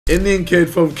Indian kid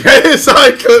from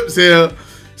KSIClips here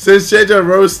says JJ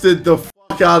roasted the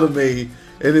fuck out of me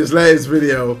in his latest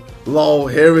video. Lol,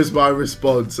 here is my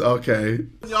response. Okay.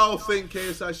 Y'all think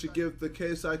KSI should give the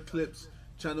KSIClips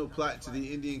channel plaque to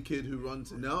the Indian kid who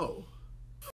runs? No.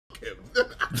 Fuck him.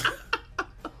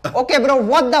 Okay, bro,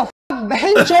 what the fuck?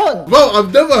 Behenchod? Bro,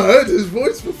 I've never heard his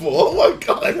voice before. Oh my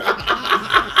god.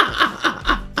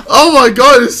 Oh my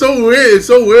god, it's so weird. It's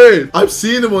so weird. I've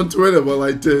seen him on Twitter, but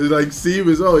like to like see him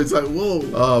as well, it's like whoa.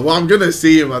 Well, I'm gonna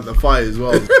see him at the fight as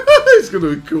well. It's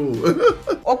gonna be cool.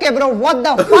 Okay, bro, what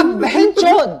the fuck?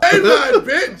 Behenchod? Hey man,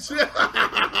 bitch.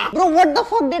 Bro, what the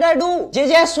fuck did I do?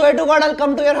 JJ, I swear to God, I'll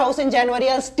come to your house in January.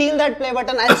 I'll steal that play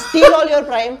button. I'll steal all your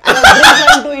prime. And I'll bring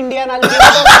prime to India and I'll give it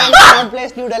to prime to third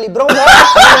place New Delhi. Bro, what?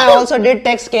 And I also did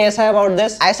text KSI about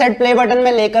this. I said play button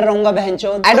mein lekar rahunga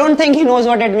behenchod. I don't think he knows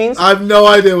what it means. I have no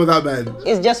idea what that meant.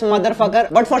 It's just motherfucker,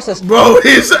 but for sister. Bro,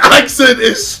 his accent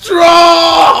is strong.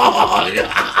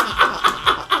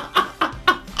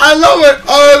 I love it.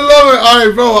 I love it.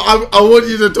 Alright, bro, I want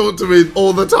you to talk to me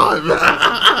all the time.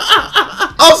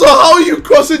 Also, how are you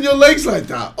crossing your legs like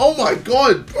that? Oh my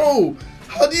god, bro.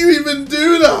 How do you even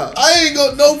do that? I ain't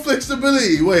got no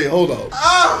flexibility. Wait, hold on.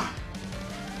 Ah!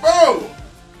 Bro!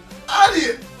 How do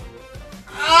you...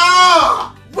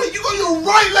 Ah! Wait, you got your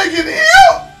right leg in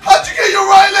here? How'd you get your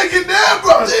right leg in there,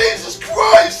 bro? Jesus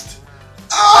Christ!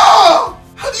 Ah!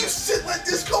 How do you sit like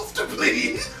this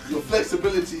comfortably? Your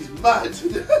flexibility is mad.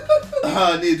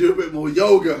 I need to do a bit more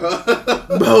yoga.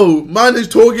 Bro, man is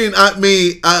talking at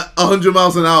me at 100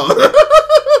 miles an hour.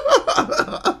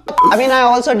 I mean, I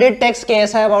also did text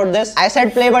KSI about this. I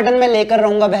said play button mein lekar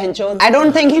rahunga behenchod. I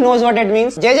don't think he knows what it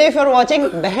means. JJ, if you're watching,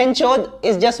 behenchod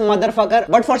is just motherfucker,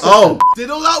 but for sister. Oh, did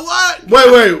all that work?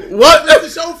 Wait, what? There's a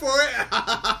show for it.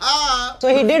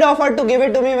 So he did offer to give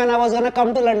it to me when I was gonna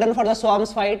come to London for the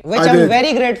Swamps fight, which I'm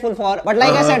very grateful for. But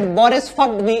like I said, Boris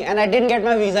fucked me and I didn't get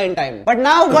my visa in time. But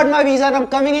now I've got my visa and I'm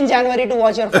coming in January to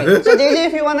watch your fight. So JJ,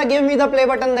 if you wanna give me the play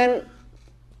button, then...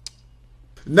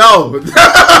 No.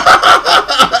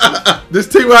 This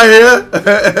thing right here,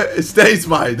 it stays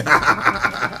mine.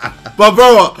 But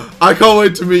bro, I can't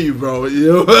wait to meet you, bro.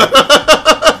 You know?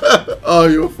 Oh,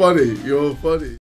 you're funny. You're funny.